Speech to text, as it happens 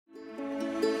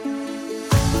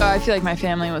I feel like my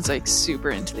family was like super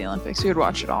into the Olympics. We would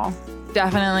watch it all.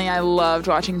 Definitely, I loved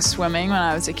watching swimming when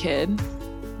I was a kid.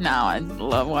 Now I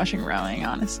love watching rowing,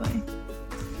 honestly.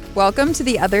 Welcome to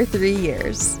The Other 3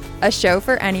 Years, a show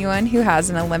for anyone who has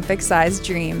an Olympic-sized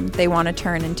dream they want to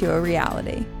turn into a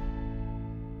reality.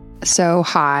 So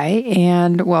hi,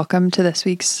 and welcome to this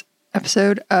week's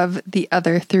episode of The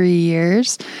Other 3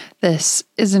 Years. This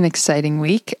is an exciting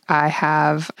week. I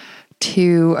have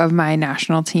 2 of my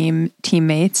national team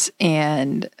teammates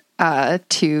and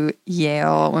 2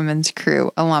 Yale Women's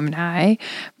Crew alumni,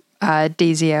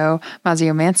 Daisy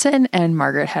Mazio-Manson and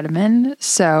Margaret Hedeman.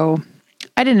 So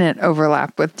I didn't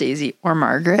overlap with Daisy or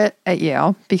Margaret at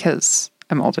Yale because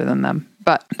I'm older than them,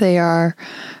 but they are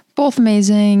both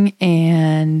amazing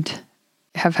and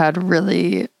have had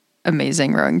really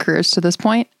amazing rowing careers to this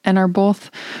point and are both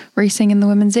racing in the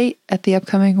women's 8 at the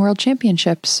upcoming World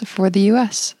Championships for the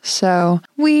US. So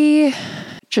we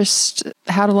just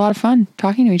had a lot of fun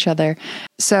talking to each other.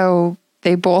 So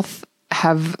they both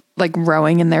have like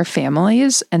rowing in their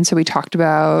families. And so we talked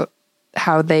about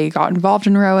how they got involved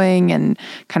in rowing and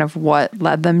kind of what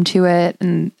led them to it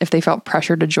and if they felt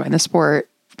pressure to join the sport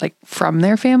like from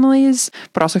their families,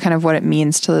 but also kind of what it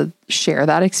means to share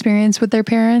that experience with their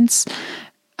parents.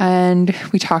 And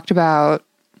we talked about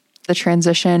the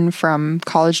transition from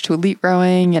college to elite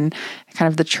rowing and kind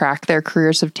of the track their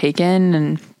careers have taken.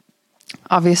 And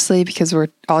obviously, because we're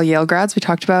all Yale grads, we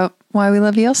talked about why we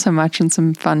love Yale so much and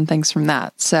some fun things from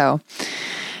that. So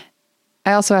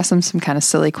I also asked them some kind of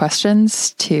silly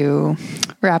questions to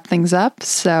wrap things up.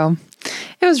 So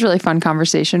it was a really fun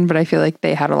conversation, but I feel like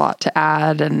they had a lot to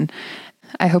add. And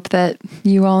I hope that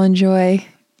you all enjoy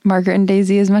Margaret and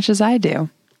Daisy as much as I do.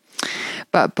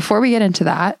 But before we get into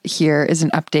that, here is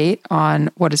an update on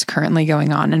what is currently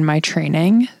going on in my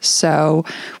training. So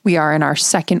we are in our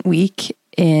second week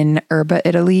in Erba,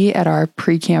 Italy at our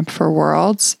pre-camp for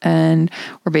Worlds, and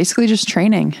we're basically just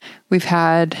training. We've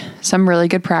had some really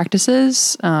good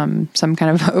practices, some kind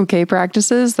of okay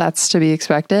practices. That's to be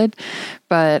expected,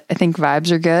 but I think vibes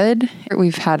are good.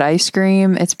 We've had ice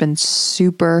cream. It's been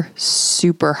super,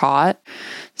 super hot.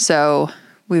 So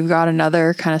we've got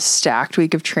another kind of stacked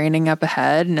week of training up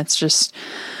ahead, and it's just,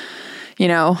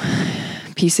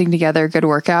 piecing together good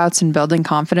workouts and building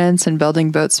confidence and building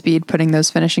boat speed, putting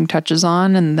those finishing touches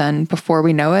on. And then before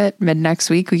we know it, mid next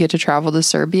week, we get to travel to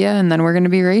Serbia and then we're going to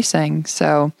be racing.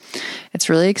 So it's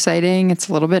really exciting. It's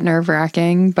a little bit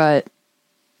nerve-wracking, but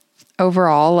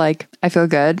overall, I feel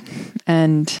good.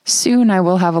 And soon I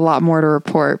will have a lot more to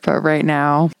report. But right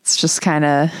now it's just kind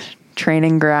of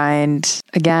training grind.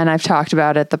 Again, I've talked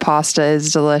about it. The pasta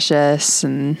is delicious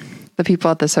and the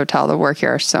people at this hotel that work here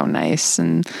are so nice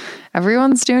and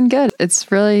everyone's doing good. It's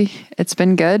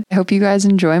been good. I hope you guys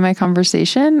enjoy my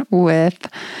conversation with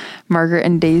Margaret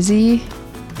and Daisy.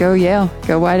 Go Yale,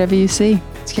 go YWC.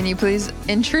 Can you please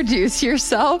introduce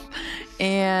yourself?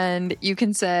 And you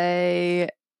can say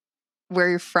where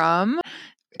you're from,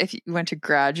 if you went to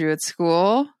graduate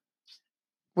school,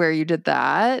 where you did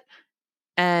that,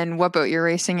 and what boat you're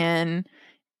racing in,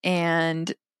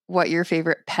 and what your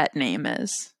favorite pet name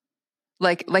is.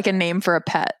 Like a name for a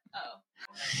pet.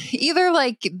 Either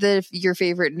your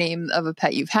favorite name of a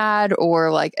pet you've had or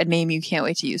like a name you can't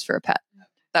wait to use for a pet.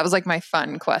 That was like my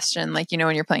fun question. When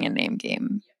you're playing a name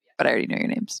game, but I already know your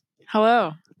names.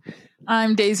 Hello,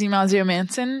 I'm Daisy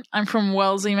Mazio-Manson. I'm from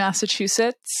Wellesley,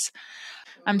 Massachusetts.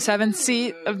 I'm 7th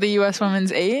seat of the US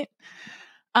Women's 8.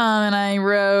 And I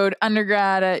rowed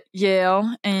undergrad at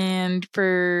Yale and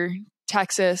for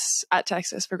Texas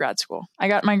for grad school. I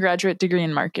got my graduate degree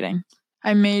in marketing.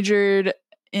 I majored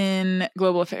in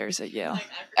global affairs at Yale.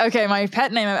 Okay, my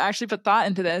pet name, I've actually put thought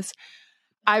into this.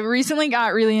 I recently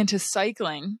got really into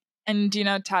cycling. And do you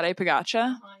know Tadej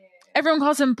Pogačar? Everyone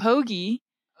calls him Pogi.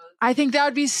 I think that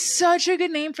would be such a good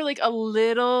name for a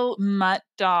little mutt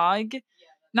dog.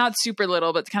 Not super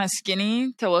little, but kind of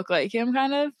skinny to look like him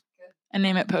kind of. And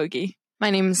name it Pogi. My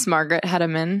name is Margaret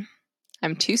Hedeman.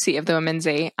 I'm 2C of the Women's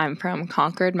 8. I'm from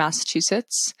Concord,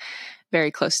 Massachusetts, very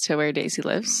close to where Daisy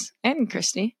lives and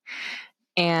Christy.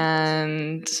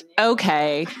 And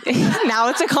okay, now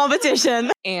it's a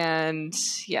competition. And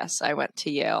yes, I went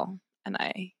to Yale and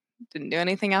I didn't do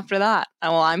anything after that.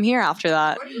 Well, I'm here after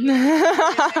that.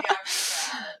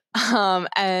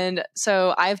 And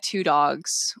so I have 2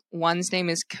 dogs. One's name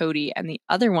is Cody and the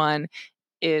other one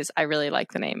is, I really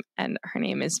like the name, and her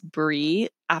name is Brie,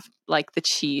 like the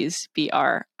cheese, Brie.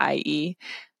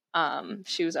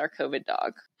 She was our COVID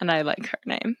dog, and I like her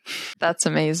name. That's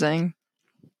amazing.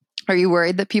 Are you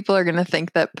worried that people are going to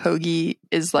think that Pogi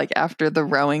is after the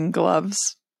rowing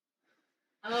gloves?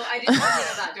 Oh, I didn't think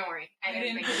of that. Don't worry.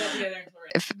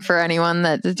 If for anyone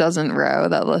that doesn't row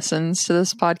that listens to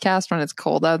this podcast, when it's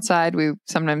cold outside, we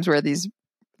sometimes wear these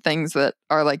things that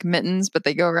are like mittens, but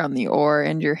they go around the oar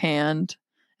and your hand,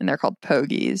 and they're called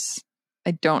pogies.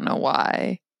 I don't know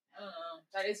why. I don't know.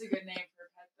 That is a good name for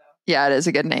a pet, though. Yeah, it is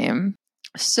a good name.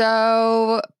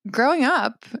 So growing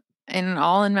up in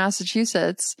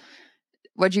Massachusetts,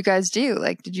 what'd you guys do?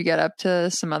 Like, did you get up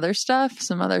to some other stuff,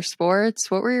 some other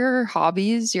sports? What were your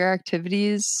hobbies, your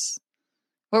activities?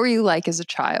 What were you like as a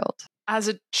child? As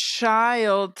a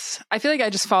child, I feel like I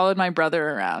just followed my brother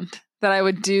around, that I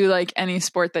would do like any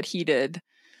sport that he did.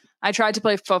 I tried to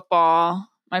play football.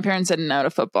 My parents said no to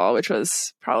football, which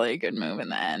was probably a good move in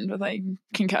the end with like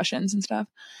concussions and stuff.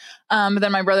 But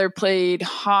then my brother played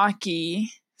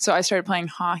hockey. So I started playing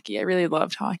hockey. I really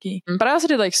loved hockey. But I also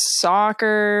did like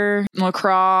soccer,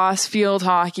 lacrosse, field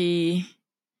hockey.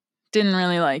 Didn't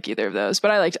really like either of those,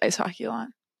 but I liked ice hockey a lot.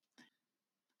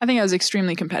 I think I was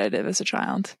extremely competitive as a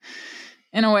child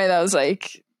in a way that was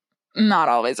like not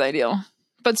always ideal.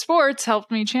 But sports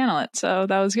helped me channel it. So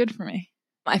that was good for me.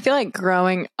 I feel like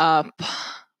growing up,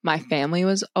 my family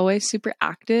was always super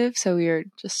active. So we would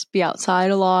just be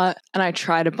outside a lot. And I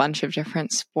tried a bunch of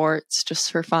different sports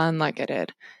just for fun. Like I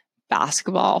did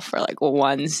basketball for like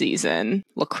one season,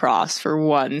 lacrosse for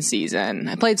one season.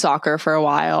 I played soccer for a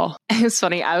while. It was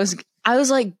funny. I was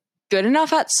like good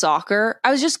enough at soccer.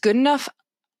 I was just good enough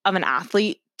of an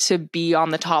athlete to be on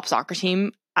the top soccer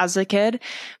team as a kid.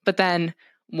 But then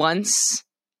once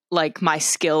like my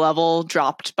skill level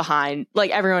dropped behind,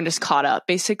 like everyone just caught up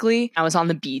basically. I was on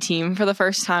the B team for the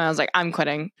first time. I was like, I'm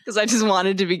quitting because I just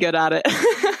wanted to be good at it.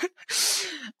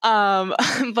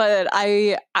 But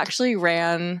I actually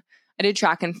I did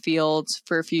track and field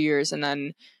for a few years and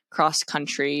then cross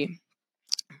country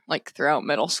like throughout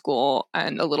middle school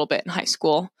and a little bit in high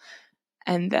school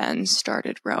and then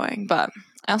started rowing. But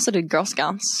I also did Girl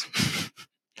Scouts.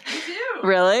 Me too.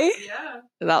 Really? Yeah.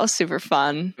 That was super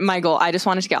fun. My goal, I just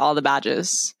wanted to get all the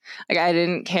badges. Like I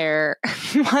didn't care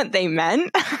what they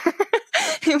meant.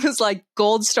 It was like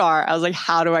gold star. I was like,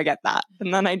 how do I get that?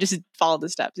 And then I just followed the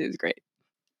steps. It was great.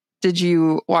 Did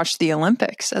you watch the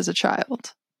Olympics as a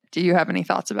child? Do you have any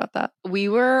thoughts about that? We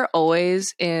were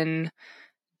always in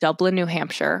Dublin, New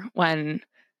Hampshire when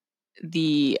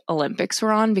the Olympics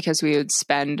were on because we would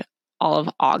spend all of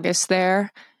August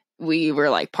there. We were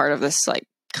like part of this like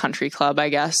country club, I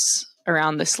guess,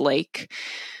 around this lake.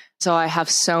 So I have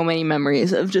so many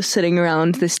memories of just sitting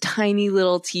around this tiny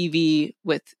little TV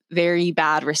with very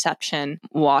bad reception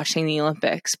watching the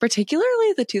Olympics,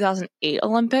 particularly the 2008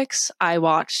 Olympics. I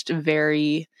watched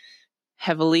very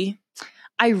heavily.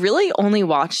 I really only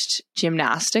watched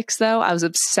gymnastics though. I was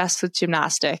obsessed with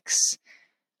gymnastics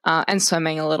and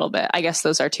swimming a little bit. I guess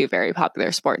those are two very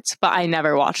popular sports, but I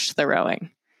never watched the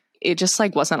rowing. It just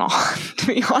like wasn't on, to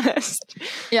be honest.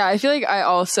 Yeah, I feel like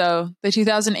the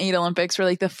 2008 Olympics were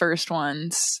like the first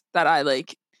ones that I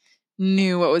like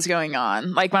knew what was going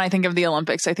on. Like when I think of the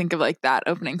Olympics, I think of like that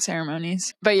opening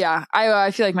ceremonies. But yeah,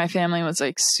 I feel like my family was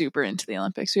like super into the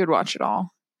Olympics. We would watch it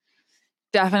all.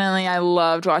 Definitely, I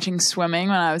loved watching swimming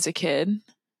when I was a kid.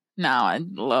 Now I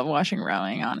love watching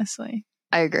rowing, honestly.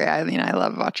 I agree. I mean, I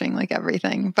love watching like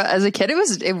everything. But as a kid,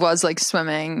 it was like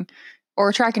swimming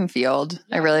or track and field.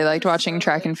 I really liked watching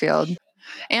track and field.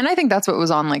 And I think that's what was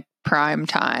on like prime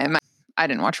time. I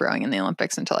didn't watch rowing in the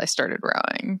Olympics until I started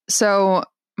rowing. So,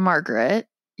 Margaret,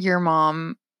 your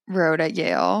mom rowed at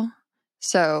Yale.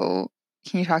 So,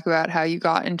 can you talk about how you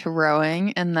got into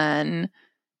rowing and then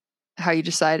how you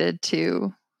decided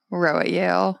to row at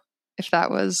Yale, if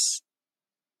that was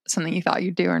something you thought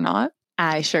you'd do or not?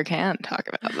 I sure can talk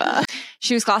about that.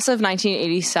 She was class of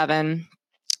 1987.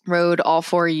 Rowed all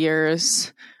 4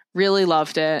 years, really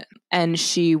loved it. And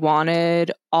she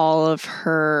wanted all of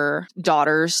her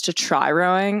daughters to try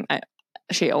rowing.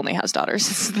 She only has daughters,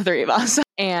 it's the three of us.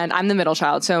 And I'm the middle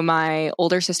child. So my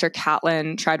older sister,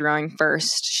 Caitlin, tried rowing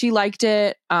first. She liked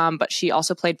it, but she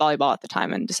also played volleyball at the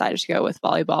time and decided to go with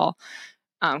volleyball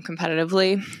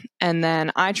competitively. And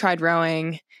then I tried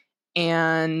rowing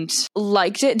and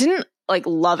liked it. Didn't like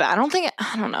love it. I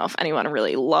don't know if anyone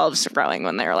really loves rowing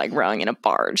when they're like rowing in a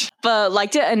barge, but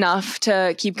liked it enough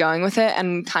to keep going with it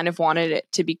and kind of wanted it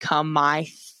to become my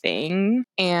thing.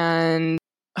 And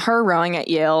her rowing at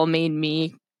Yale made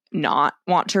me not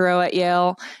want to row at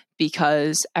Yale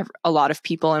because a lot of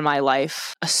people in my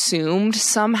life assumed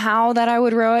somehow that I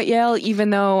would row at Yale, even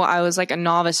though I was like a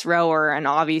novice rower and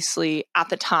obviously at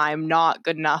the time not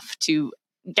good enough to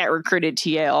get recruited to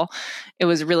Yale. It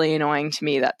was really annoying to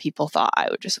me that people thought I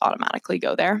would just automatically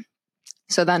go there.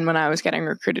 So then when I was getting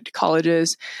recruited to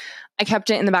colleges, I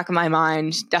kept it in the back of my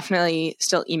mind, definitely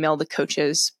still emailed the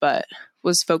coaches, but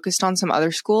was focused on some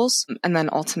other schools. And then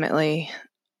ultimately,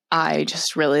 I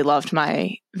just really loved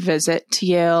my visit to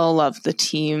Yale, loved the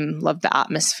team, loved the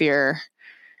atmosphere,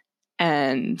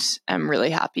 and I'm really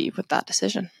happy with that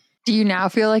decision. Do you now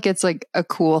feel like it's like a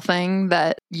cool thing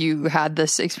that you had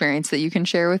this experience that you can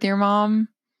share with your mom?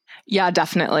 Yeah,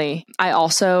 definitely. I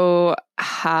also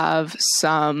have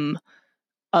some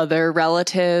other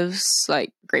relatives,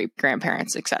 like great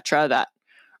grandparents, etc., that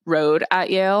rode at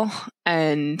Yale,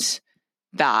 and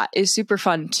that is super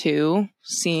fun too,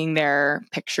 seeing their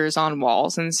pictures on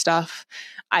walls and stuff.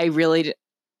 I really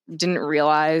didn't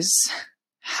realize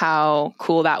how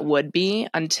cool that would be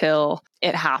until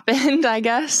it happened, I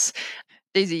guess.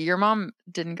 Daisy, your mom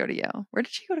didn't go to Yale. Where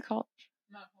did she go to college?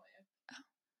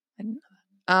 I didn't know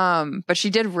that. But she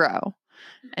did row,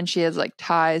 and she has like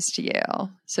ties to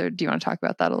Yale. So do you want to talk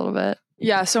about that a little bit?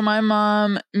 Yeah, so my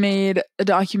mom made a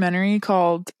documentary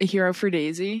called A Hero for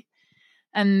Daisy,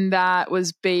 and that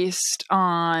was based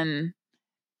on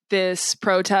this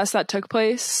protest that took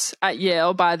place at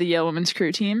Yale by the Yale women's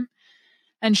crew team.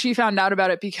 And she found out about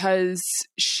it because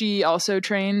she also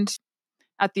trained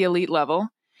at the elite level.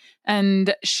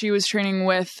 And she was training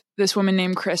with this woman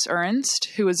named Chris Ernst,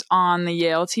 who was on the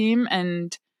Yale team.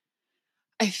 And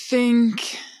I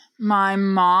think my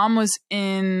mom was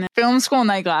in film school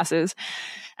night classes.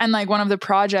 And like one of the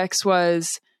projects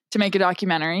was to make a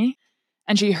documentary.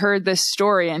 And she heard this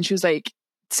story and she was like,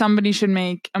 somebody should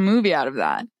make a movie out of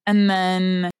that. And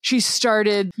then she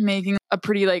started making a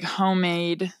pretty like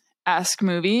homemade-esque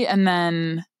movie. And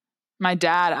then my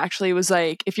dad actually was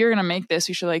like, if you're going to make this,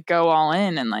 you should like go all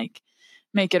in and like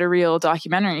make it a real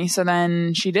documentary. So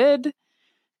then she did.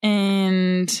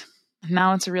 And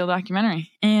now it's a real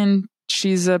documentary. And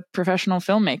she's a professional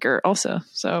filmmaker also.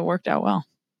 So it worked out well.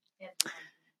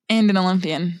 And an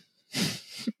Olympian.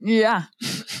 Yeah.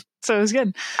 So it was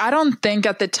good. I don't think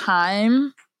at the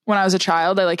time when I was a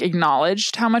child, I like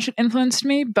acknowledged how much it influenced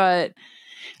me, but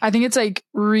I think it's like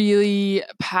really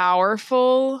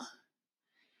powerful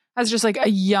as just like a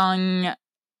young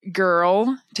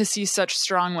girl to see such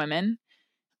strong women.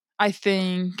 I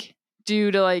think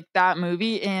due to like that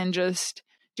movie and just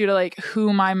due to like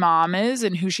who my mom is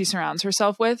and who she surrounds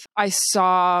herself with, I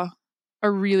saw a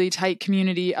really tight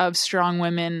community of strong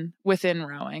women within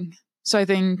rowing. So I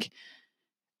think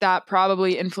that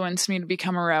probably influenced me to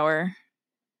become a rower.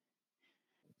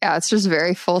 Yeah, it's just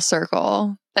very full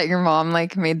circle that your mom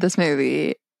like made this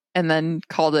movie and then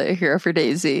called it A Hero for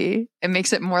Daisy. It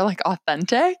makes it more like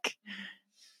authentic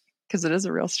because it is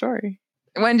a real story.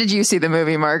 When did you see the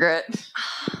movie, Margaret?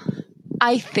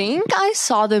 I think I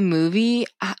saw the movie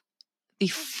at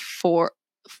the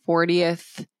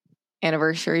 40th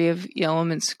anniversary of Yale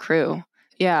Women's Crew.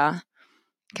 Yeah,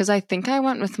 because I think I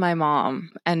went with my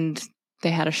mom and they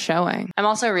had a showing. I'm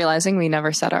also realizing we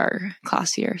never said our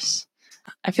class years.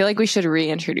 I feel like we should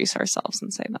reintroduce ourselves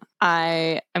and say that.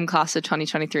 I am class of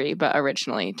 2023, but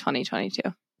originally 2022.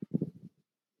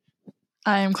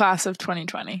 I am class of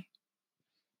 2020.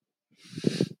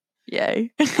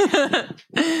 Yay.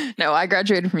 No, I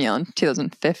graduated from Yale in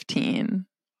 2015.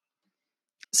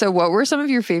 So what were some of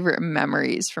your favorite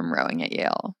memories from rowing at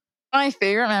Yale? My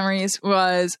favorite memories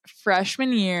was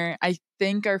freshman year, I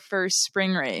think our first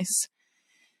spring race.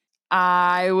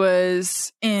 I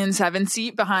was in 7th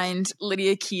seat behind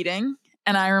Lydia Keating.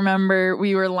 And I remember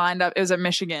we were lined up. It was at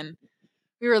Michigan.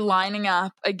 We were lining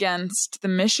up against the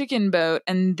Michigan boat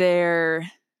and their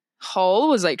hull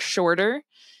was like shorter.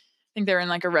 I think they were in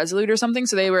like a Resolute or something.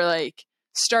 So they were like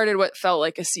started what felt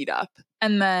like a seat up.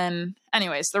 And then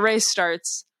anyways, the race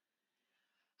starts.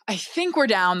 I think we're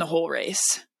down the whole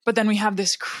race. But then we have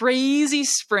this crazy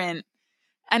sprint.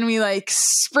 And we like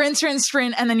sprint.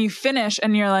 And then you finish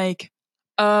and you're like,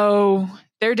 oh,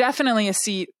 they're definitely a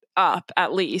seat up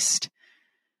at least.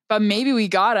 But maybe we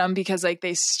got them because like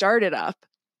they started up.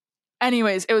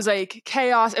 Anyways, it was like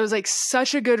chaos. It was like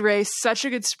such a good race, such a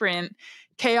good sprint.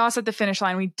 Chaos at the finish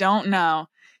line. We don't know.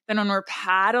 Then when we're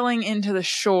paddling into the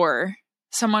shore,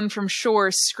 someone from shore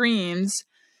screams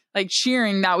like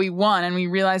cheering that we won. And we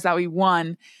realize that we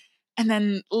won. And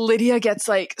then Lydia gets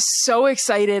like so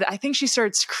excited. I think she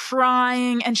starts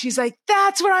crying and she's like,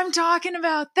 that's what I'm talking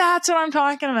about. That's what I'm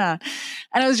talking about.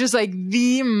 And it was just like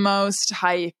the most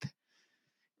hype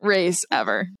race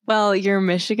ever. Well, your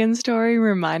Michigan story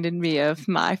reminded me of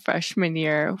my freshman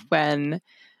year when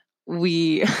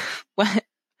we went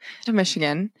to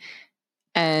Michigan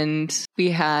and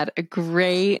we had a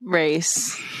great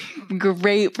race,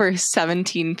 great for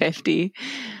 1750.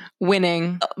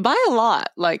 Winning by a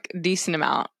lot, like decent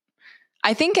amount.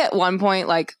 I think at one point,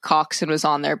 like, Coxon was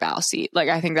on their bow seat. Like,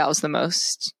 I think that was the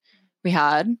most we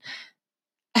had.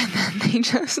 And then they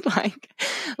just, like,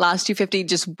 last 250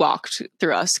 just walked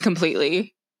through us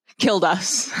completely. Killed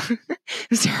us. It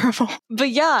was terrible. But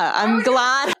yeah, I'm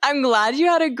glad you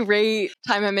had a great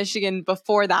time at Michigan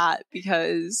before that,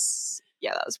 because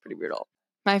yeah, that was pretty brutal.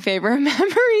 My favorite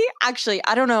memory, actually,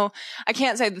 I don't know. I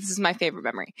can't say this is my favorite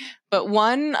memory, but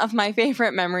one of my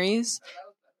favorite memories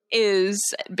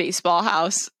is baseball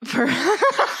house.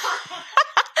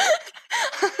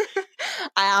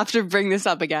 I have to bring this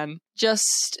up again.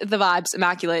 Just the vibes,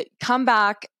 immaculate. Come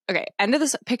back. Okay, end of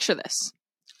this. Picture this.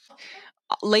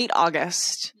 Late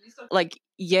August, like,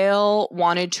 Yale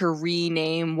wanted to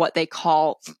rename what they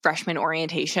call freshman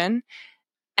orientation,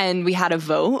 and we had a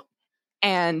vote,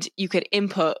 and you could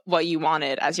input what you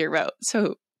wanted as your vote.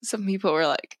 So some people were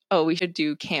like, oh, we should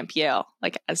do Camp Yale,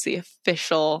 like, as the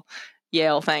official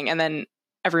Yale thing. And then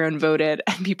everyone voted,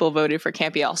 and people voted for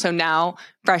Camp Yale. So now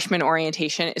freshman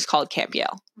orientation is called Camp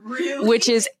Yale. Really? Which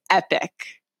is epic.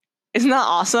 Isn't that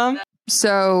awesome?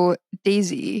 So,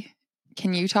 Daisy,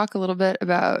 can you talk a little bit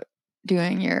about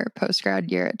doing your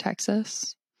post-grad year at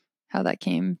Texas? How that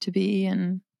came to be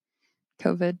and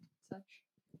COVID?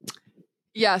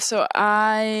 Yeah, so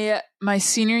my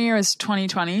senior year was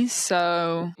 2020,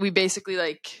 so we basically,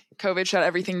 like, COVID shut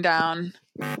everything down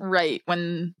right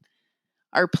when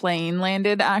our plane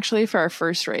landed, actually, for our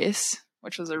first race,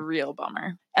 which was a real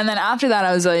bummer. And then after that,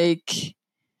 I was like,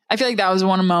 I feel like that was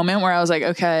one moment where I was like,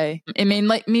 okay, it made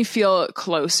me feel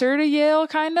closer to Yale,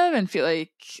 kind of, and feel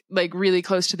like really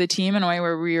close to the team in a way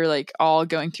where we were, like, all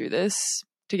going through this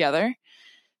together,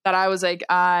 that I was like,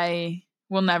 I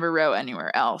will never row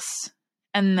anywhere else.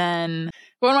 And then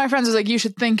one of my friends was like, you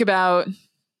should think about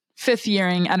fifth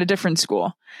yearing at a different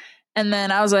school. And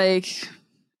then I was like,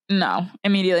 no.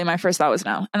 Immediately, my first thought was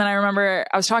no. And then I remember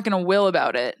I was talking to Will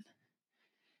about it,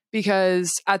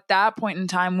 because at that point in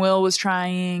time, Will was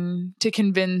trying to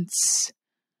convince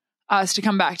us to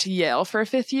come back to Yale for a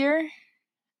fifth year.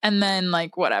 And then,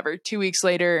 like, whatever, 2 weeks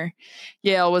later,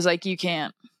 Yale was like, you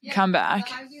can't come back.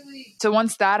 So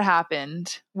once that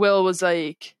happened, Will was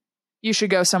like, you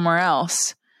should go somewhere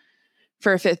else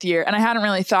for a fifth year. And I hadn't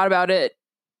really thought about it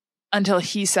until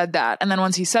he said that. And then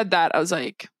once he said that, I was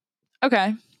like,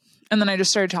 okay. And then I just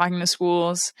started talking to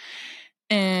schools,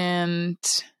 and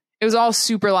it was all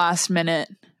super last minute,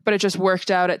 but it just worked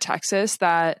out at Texas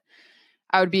that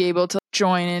I would be able to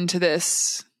join into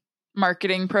this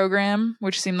marketing program,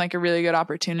 which seemed like a really good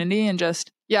opportunity. And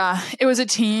just, yeah, it was a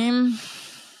team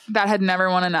that had never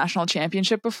won a national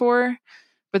championship before,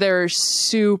 but they were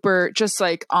super just,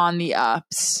 like, on the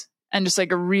ups, and just,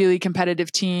 like, a really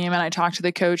competitive team. And I talked to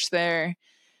the coach there,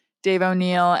 Dave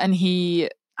O'Neill, and he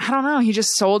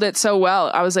just sold it so well.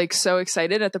 I was, like, so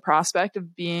excited at the prospect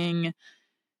of being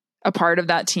a part of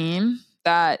that team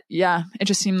that, yeah, it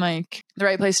just seemed like the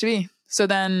right place to be. So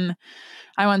then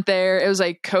I went there. It was,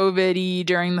 like, COVID-y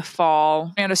during the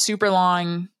fall. We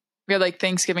had like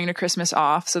Thanksgiving to Christmas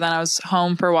off. So then I was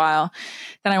home for a while.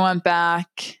 Then I went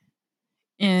back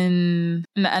in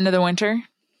the end of the winter,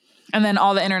 and then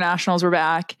all the internationals were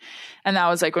back. And that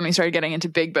was, like, when we started getting into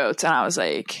big boats. And I was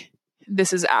like,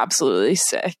 this is absolutely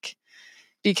sick,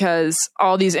 because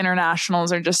all these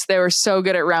internationals they were so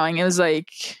good at rowing. It was like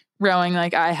rowing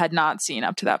like I had not seen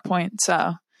up to that point.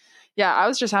 So yeah, I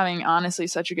was just having, honestly,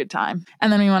 such a good time.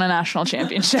 And then we won a national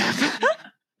championship.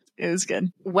 It was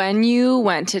good. When you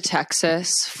went to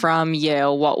Texas from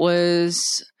Yale, what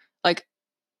was, like,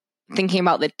 thinking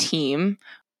about the team,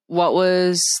 what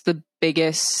was the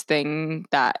biggest thing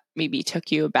that maybe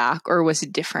took you aback or was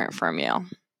different from Yale?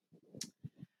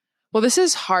 Well, this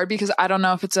is hard because I don't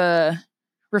know if it's a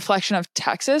reflection of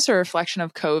Texas or a reflection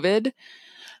of COVID.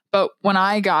 But when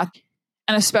I got,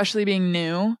 and especially being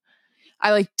new,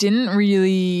 I, like, didn't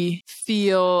really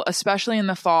feel, especially in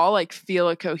the fall, like, feel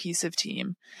a cohesive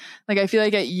team. Like, I feel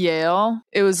like at Yale,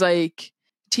 it was like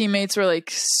teammates were,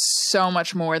 like, so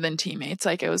much more than teammates.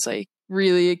 Like, it was, like,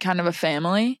 really kind of a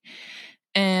family.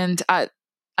 And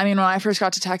when I first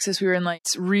got to Texas, we were in, like,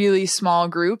 really small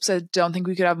groups. I don't think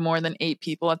we could have more than 8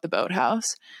 people at the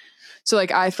boathouse. So,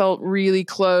 like, I felt really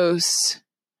close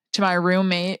to my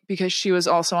roommate because she was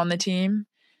also on the team.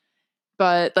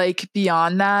 But, like,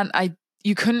 beyond that,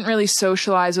 you couldn't really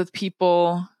socialize with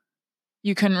people.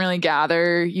 You couldn't really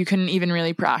gather. You couldn't even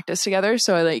really practice together.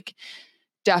 So I, like,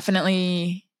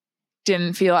 definitely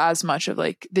didn't feel as much of,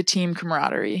 like, the team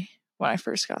camaraderie when I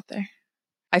first got there.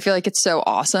 I feel like it's so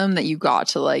awesome that you got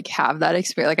to, like, have that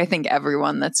experience. Like, I think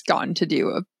everyone that's gotten to do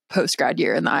a post-grad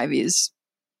year in the Ivies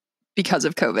because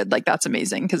of COVID, like, that's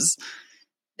amazing, because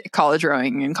college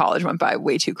rowing in college went by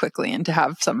way too quickly, and to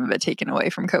have some of it taken away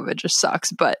from COVID just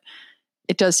sucks. But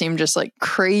it does seem just like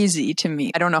crazy to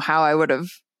me. I don't know how I would have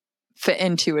fit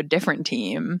into a different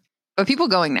team. But people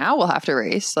going now will have to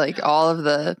race. Like all of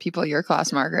the people your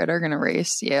class, Margaret, are going to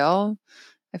race Yale.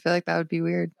 I feel like that would be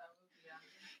weird.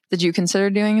 Did you consider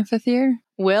doing a 5th year?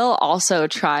 Will also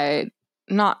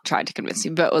not tried to convince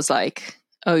me, but was like,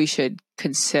 oh, you should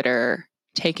consider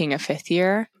taking a 5th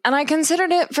year. And I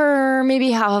considered it for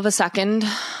maybe half of a second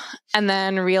and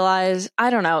then realized, I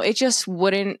don't know, it just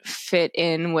wouldn't fit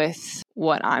in with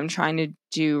what I'm trying to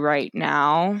do right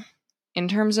now in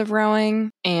terms of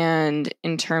rowing and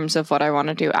in terms of what I want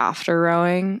to do after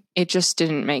rowing. It just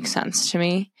didn't make sense to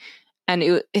me.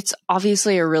 And it's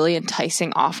obviously a really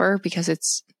enticing offer because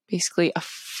it's basically a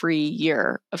free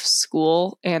year of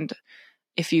school. And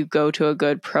if you go to a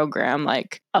good program,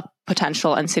 like a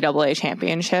potential NCAA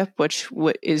championship, which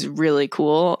is really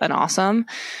cool and awesome,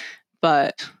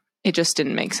 but it just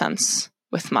didn't make sense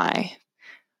with my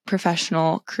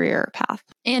professional career path.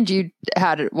 And you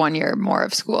had 1 year more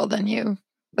of school than you.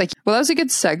 Well, that was a good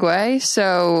segue.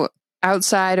 So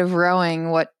outside of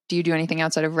rowing, do you do anything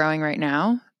outside of rowing right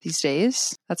now these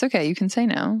days? That's okay. You can say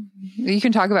no. You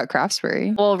can talk about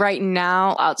Craftsbury. Well, right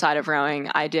now, outside of rowing,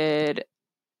 I did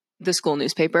the school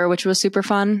newspaper, which was super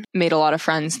fun. Made a lot of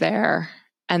friends there.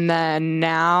 And then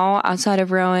now, outside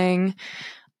of rowing,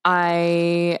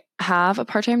 I have a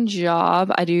part-time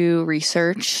job. I do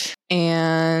research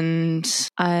and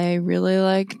I really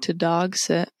like to dog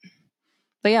sit.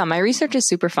 But yeah, my research is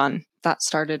super fun. That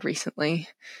started recently.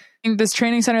 This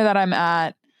training center that I'm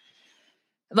at,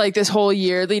 like this whole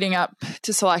year leading up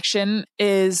to selection,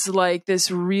 is like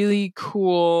this really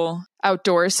cool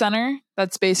outdoor center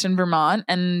that's based in Vermont.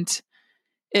 And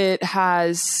it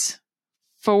has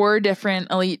 4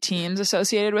 different elite teams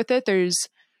associated with it. There's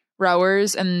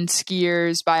rowers and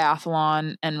skiers,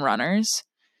 biathlon, and runners.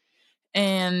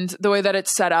 And the way that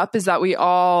it's set up is that we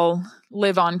all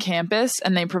live on campus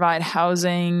and they provide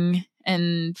housing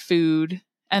and food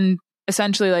and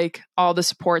essentially like all the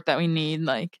support that we need,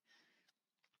 like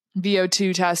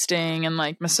VO2 testing and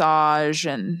like massage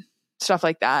and stuff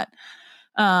like that.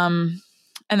 And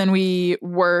then we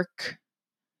work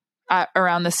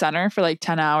around the center for like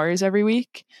 10 hours every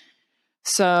week.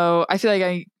 So I feel like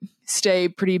I stay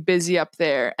pretty busy up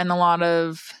there. And a lot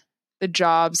of the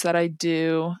jobs that I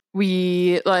do,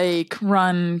 we like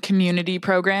run community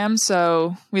programs.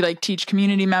 So we like teach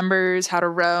community members how to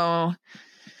row.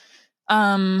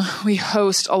 We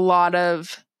host a lot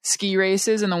of ski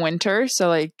races in the winter. So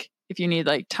like if you need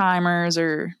like timers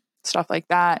or stuff like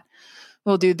that,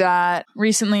 we'll do that.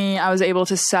 Recently, I was able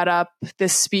to set up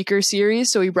this speaker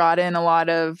series. So we brought in a lot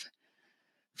of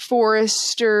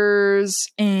foresters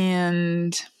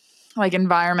and like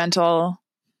environmental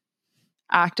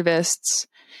activists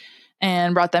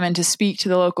and brought them in to speak to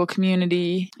the local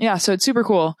community. Yeah, so it's super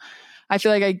cool. I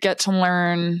feel like I get to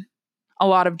learn a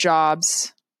lot of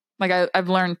jobs. Like I've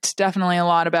learned definitely a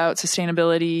lot about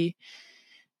sustainability,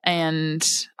 and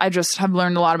I just have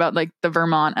learned a lot about like the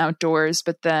Vermont outdoors.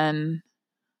 But then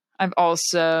I've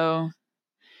also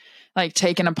like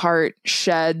taken apart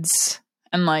sheds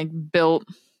and like built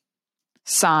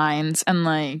signs and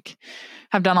like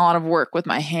have done a lot of work with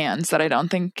my hands that I don't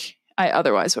think I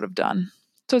otherwise would have done.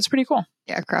 So it's pretty cool.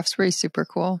 Yeah, Craftsbury is super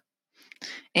cool.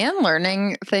 And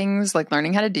learning things, like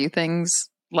learning how to do things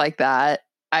like that,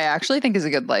 I actually think is a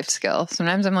good life skill.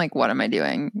 Sometimes I'm like, what am I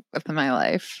doing with my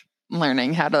life?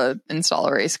 Learning how to install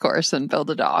a race course and build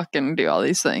a dock and do all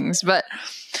these things. But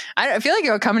I feel like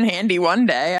it'll come in handy one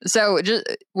day. So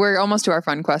we're almost to our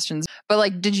fun questions. But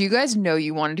like, did you guys know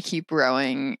you wanted to keep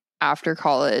rowing after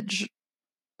college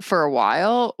for a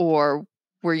while, or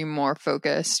were you more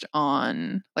focused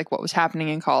on like what was happening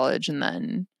in college and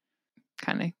then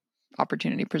kind of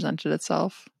opportunity presented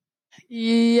itself?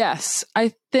 Yes,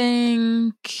 I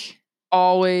think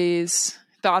always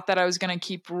thought that I was going to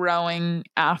keep rowing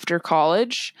after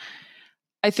college.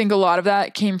 I think a lot of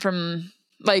that came from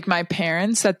like my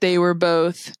parents, that they were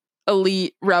both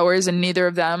elite rowers and neither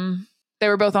of them, they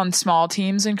were both on small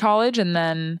teams in college and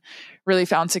then really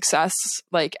found success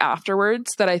like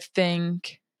afterwards, that I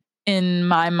think in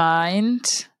my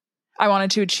mind, I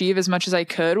wanted to achieve as much as I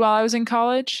could while I was in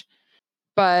college,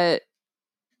 but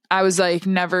I was like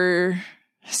never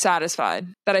satisfied.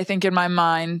 That I think in my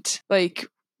mind, like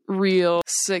real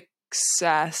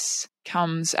success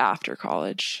comes after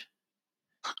college.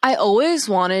 I always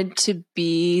wanted to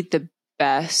be the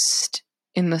best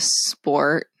in the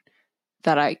sport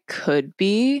that I could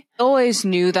be. I always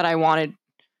knew that I wanted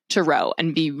to row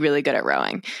and be really good at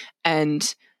rowing.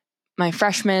 And my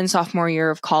freshman, sophomore year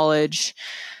of college,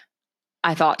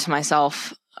 I thought to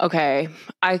myself, okay,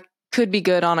 I could be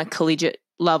good on a collegiate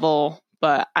level,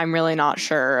 but I'm really not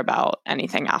sure about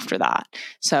anything after that.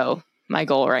 So my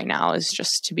goal right now is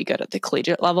just to be good at the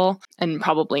collegiate level and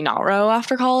probably not row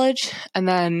after college. And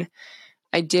then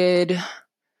I did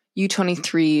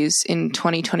U23s in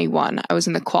 2021. I was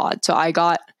in the quad. So I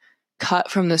got cut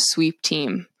from the sweep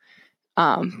team,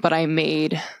 but I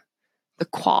made the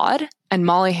quad. And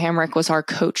Molly Hamrick was our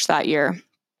coach that year.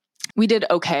 We did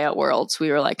okay at Worlds.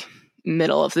 We were like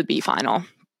middle of the B final.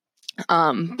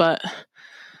 But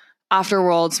after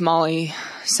Worlds, Molly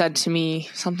said to me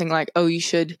something like, oh, you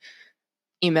should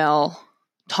email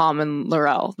Tom and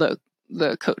Laurel,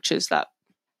 the coaches that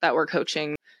were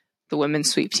coaching the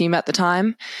women's sweep team at the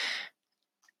time.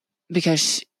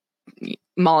 Because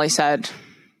Molly said,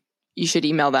 you should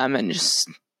email them and just,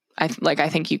 I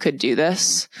think you could do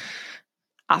this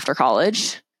after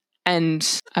college. And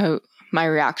my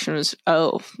reaction was,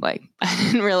 I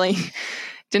didn't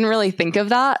really think of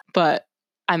that, but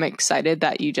I'm excited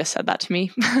that you just said that to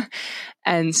me.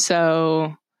 And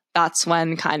so that's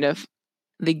when kind of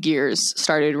the gears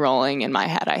started rolling in my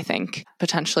head, I think,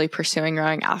 potentially pursuing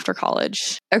rowing after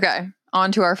college. Okay,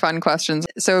 on to our fun questions.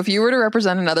 So if you were to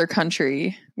represent another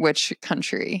country, which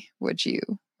country would you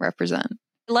represent?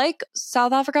 I like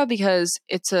South Africa because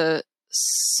it's a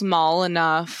small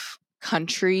enough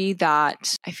country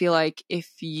that I feel like if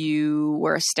you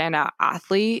were a standout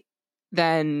athlete,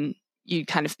 then you'd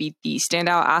kind of be the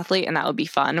standout athlete and that would be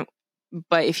fun.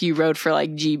 But if you rode for like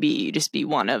GB, you'd just be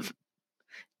one of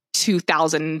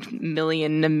 2,000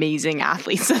 million amazing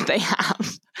athletes that they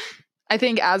have. I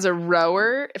think as a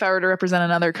rower, if I were to represent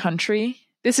another country,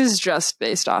 this is just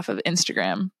based off of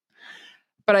Instagram,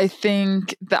 but I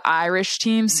think the Irish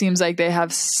team seems like they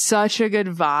have such a good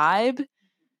vibe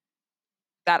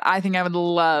that I think I would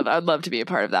love to be a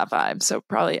part of that vibe. So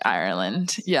probably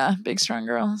Ireland. Yeah, big strong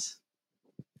girls.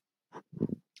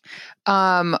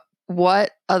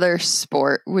 What other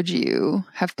sport would you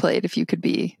have played if you could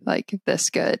be like this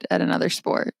good at another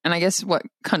sport? And I guess what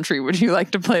country would you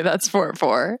like to play that sport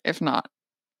for, if not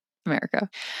America?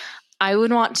 I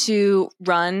would want to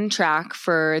run track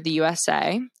for the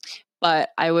USA,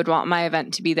 but I would want my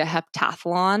event to be the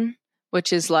heptathlon,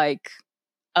 which is like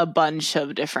a bunch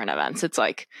of different events. It's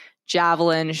like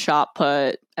javelin, shot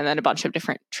put, and then a bunch of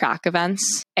different track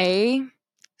events. A,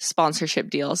 sponsorship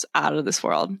deals out of this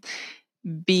world.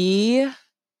 B,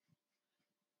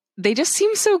 they just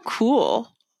seem so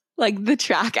cool. Like the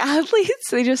track athletes,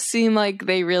 they just seem like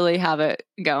they really have it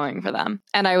going for them.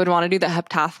 And I would want to do the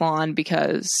heptathlon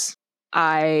because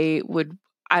I would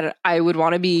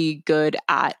want to be good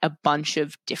at a bunch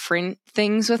of different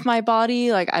things with my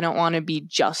body. Like I don't want to be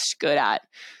just good at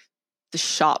the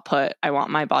shot put. I want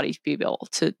my body to be able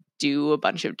to do a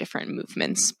bunch of different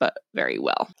movements, but very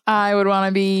well. I would want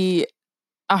to be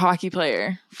a hockey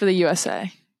player for the USA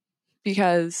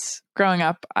because growing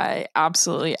up, I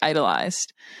absolutely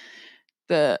idolized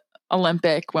the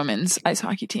Olympic women's ice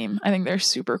hockey team. I think they're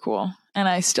super cool. And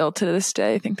I still, to this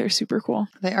day, think they're super cool.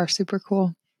 They are super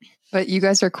cool. But you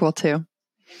guys are cool too.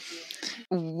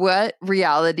 What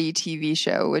reality TV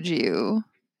show would you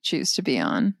choose to be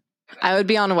on? I would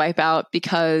be on Wipeout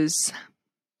because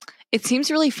it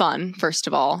seems really fun, first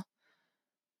of all.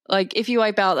 Like if you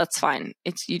wipe out, that's fine.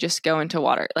 You just go into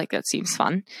water. Like that seems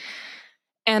fun.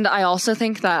 And I also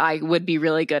think that I would be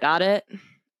really good at it.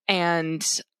 And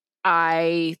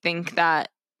I think that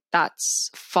that's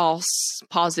false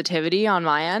positivity on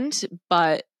my end,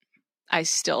 but I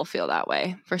still feel that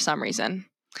way for some reason.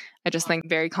 I just think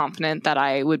very confident that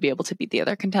I would be able to beat the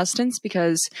other contestants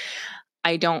because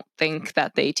I don't think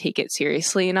that they take it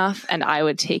seriously enough, and I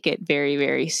would take it very,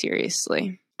 very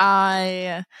seriously.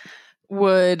 I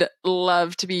would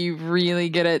love to be really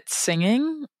good at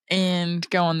singing and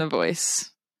go on The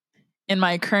Voice. In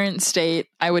my current state,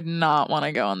 I would not want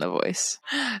to go on The Voice.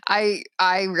 I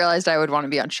realized I would want to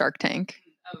be on Shark Tank.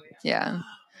 Oh, yeah.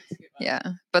 Yeah.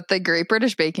 But the Great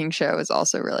British Baking Show is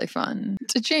also really fun.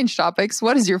 To change topics,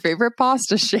 what is your favorite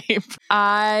pasta shape?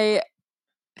 I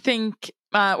think,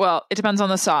 it depends on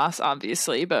the sauce,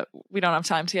 obviously, but we don't have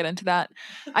time to get into that.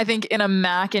 I think in a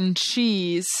mac and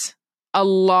cheese, a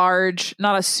large,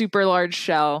 not a super large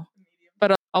shell,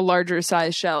 but a larger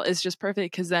size shell is just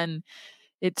perfect because then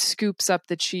it scoops up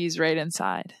the cheese right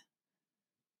inside.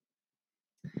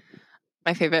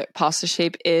 My favorite pasta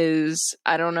shape is,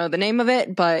 I don't know the name of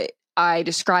it, but I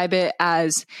describe it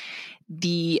as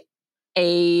a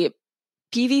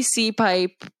PVC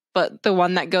pipe, but the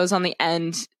one that goes on the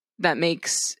end that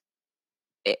makes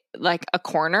it like a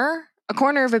corner of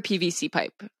a PVC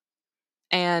pipe.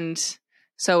 And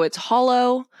so it's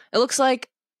hollow. It looks like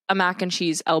a mac and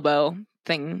cheese elbow,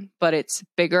 thing, but it's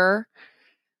bigger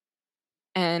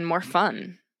and more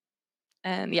fun.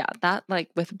 And yeah, that like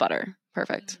with butter.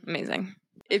 Perfect. Amazing.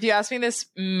 If you asked me this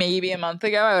maybe a month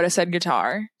ago, I would have said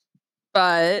guitar.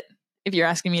 But if you're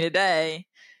asking me today,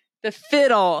 the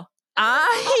fiddle.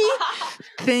 I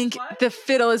think the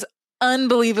fiddle is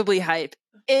unbelievably hype.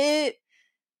 It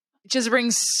just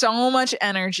brings so much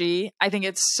energy. I think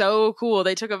it's so cool.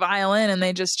 They took a violin and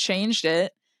they just changed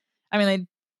it. I mean,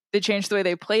 they changed the way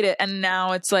they played it, and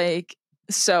now it's like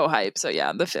so hype. So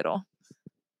yeah, the fiddle.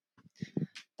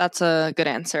 That's a good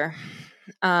answer.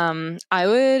 I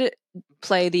would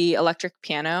play the electric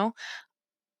piano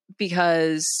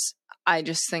because I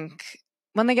just think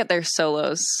when they get their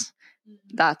solos,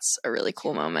 that's a really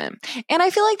cool moment. And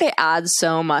I feel like they add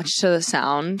so much to the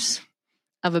sound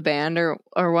of a band or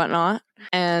whatnot.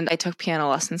 And I took piano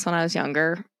lessons when I was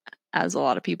younger, as a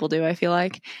lot of people do, I feel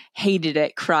like. Hated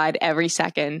it, cried every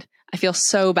second. I feel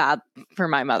so bad for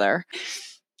my mother.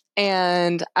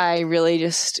 And I really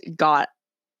just got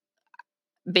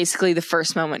basically the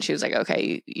first moment she was like,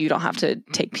 okay, you don't have to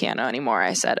take piano anymore.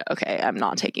 I said, okay, I'm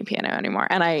not taking piano anymore.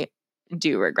 And I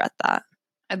do regret that.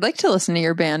 I'd like to listen to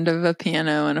your band of a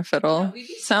piano and a fiddle.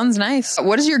 Sounds nice.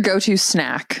 What is your go-to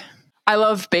snack? I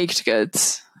love baked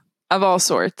goods of all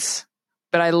sorts,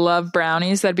 but I love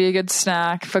brownies. That'd be a good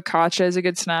snack. Focaccia is a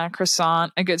good snack.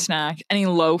 Croissant, a good snack. Any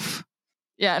loaf.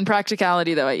 Yeah, in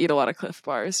practicality, though, I eat a lot of Cliff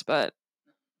Bars, but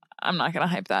I'm not going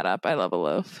to hype that up. I love a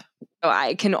loaf.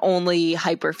 I can only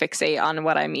hyperfixate on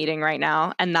what I'm eating right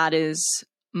now, and that is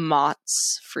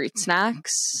Mott's fruit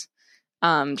snacks,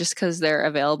 just because they're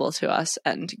available to us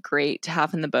and great to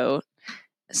have in the boat.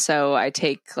 So I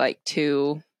take like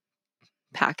 2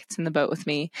 packets in the boat with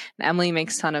me, and Emily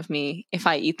makes fun of me if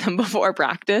I eat them before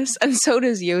practice, and so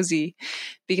does Yosi,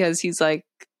 because he's like,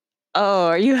 oh,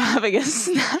 are you having a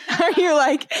snack? Are you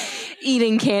like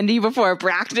eating candy before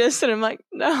practice? And I'm like,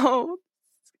 no,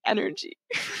 energy.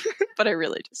 But I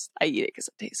eat it because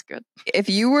it tastes good. If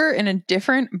you were in a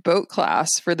different boat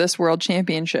class for this World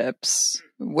Championships,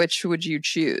 which would you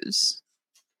choose?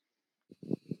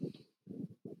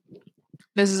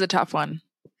 This is a tough one.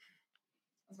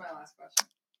 That's my last question.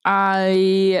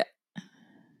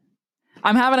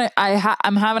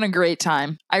 I'm having a great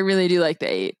time. I really do like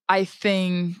the 8. I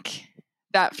think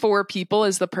that 4 people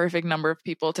is the perfect number of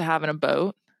people to have in a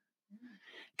boat.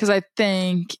 Because I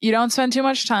think you don't spend too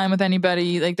much time with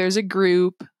anybody. Like, there's a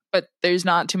group, but there's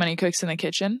not too many cooks in the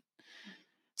kitchen.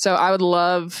 So I would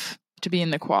love to be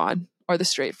in the quad or the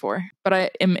straight 4, but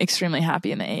I am extremely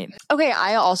happy in the 8. Okay,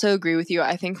 I also agree with you.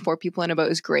 I think 4 people in a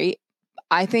boat is great.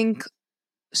 I think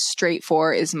straight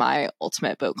 4 is my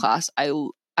ultimate boat class.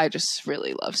 I just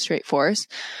really love straight 4s.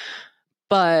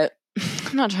 But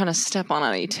I'm not trying to step on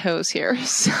any toes here.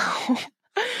 So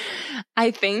I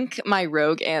think my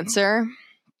rogue answer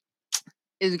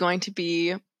is going to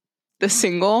be the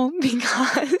single,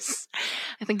 because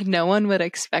I think no one would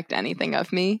expect anything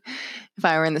of me if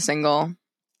I were in the single,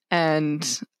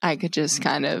 and I could just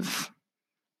kind of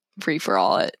free for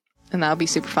all it, and that would be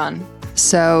super fun.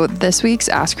 So this week's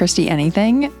Ask Christy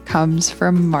Anything comes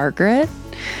from Margaret.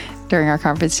 During our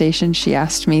conversation, she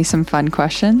asked me some fun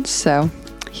questions, so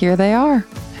here they are.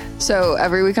 So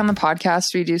every week on the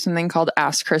podcast, we do something called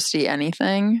Ask Christy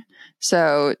Anything.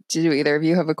 So do either of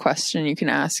you have a question you can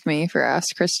ask me for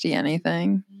Ask Christy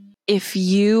Anything? If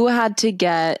you had to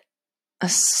get a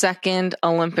second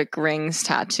Olympic rings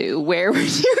tattoo, where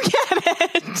would you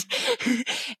get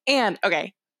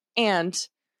it? And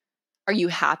are you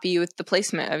happy with the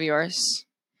placement of yours?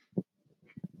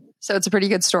 So it's a pretty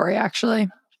good story, actually.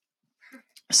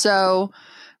 So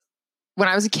when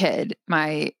I was a kid,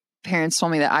 my parents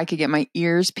told me that I could get my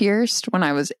ears pierced when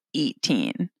I was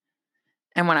 18.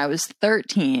 And when I was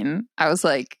 13, I was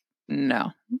like,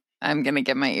 no, I'm going to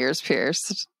get my ears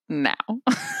pierced now.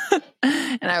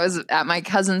 And I was at my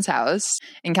cousin's house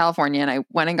in California, and I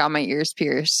went and got my ears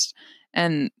pierced.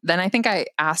 And then I think I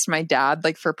asked my dad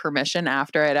like for permission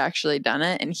after I'd actually done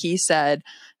it. And he said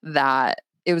that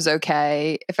it was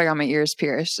okay if I got my ears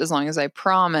pierced as long as I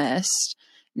promised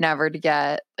never to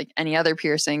get like any other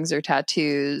piercings or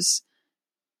tattoos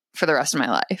for the rest of my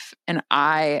life. And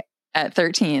I, at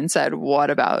 13, said, what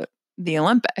about the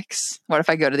Olympics? What if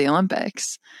I go to the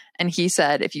Olympics? And he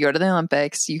said, if you go to the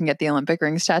Olympics, you can get the Olympic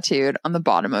rings tattooed on the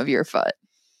bottom of your foot.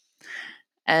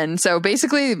 And so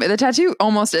basically the tattoo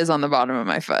almost is on the bottom of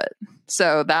my foot.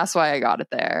 So that's why I got it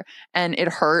there. And it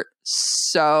hurt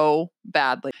so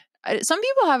badly. Some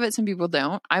people have it, some people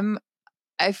don't.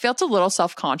 I felt a little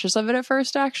self-conscious of it at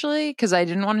first, actually, because I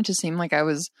didn't want it to seem like I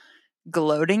was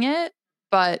gloating it.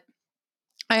 But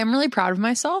I am really proud of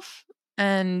myself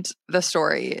And the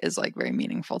story is like very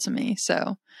meaningful to me.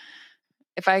 So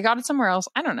if I got it somewhere else,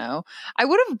 I don't know. I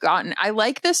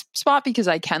like this spot because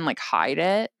I can like hide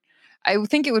it. I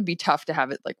think it would be tough to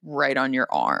have it like right on your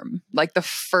arm. Like the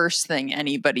first thing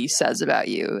anybody says about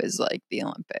you is like the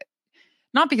Olympic.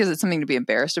 Not because it's something to be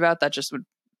embarrassed about. That just would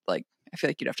like, I feel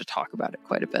like you'd have to talk about it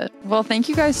quite a bit. Well, thank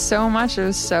you guys so much. It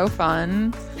was so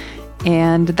fun.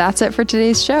 And that's it for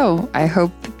today's show. I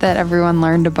hope that everyone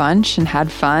learned a bunch and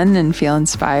had fun and feel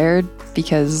inspired,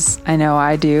 because I know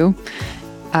I do.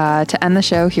 To end the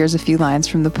show, here's a few lines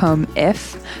from the poem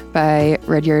If by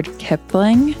Rudyard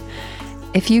Kipling.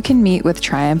 If you can meet with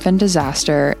triumph and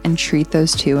disaster and treat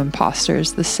those two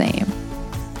imposters the same.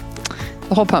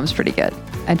 The whole poem's pretty good.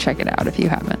 I'd check it out if you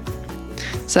haven't.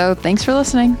 So thanks for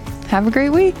listening. Have a great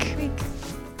week.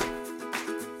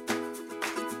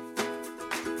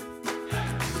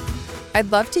 I'd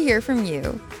love to hear from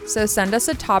you, so send us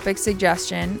a topic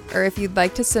suggestion, or if you'd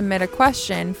like to submit a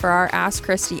question for our Ask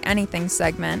Christy Anything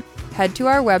segment, head to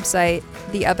our website,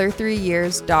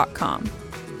 theother3years.com.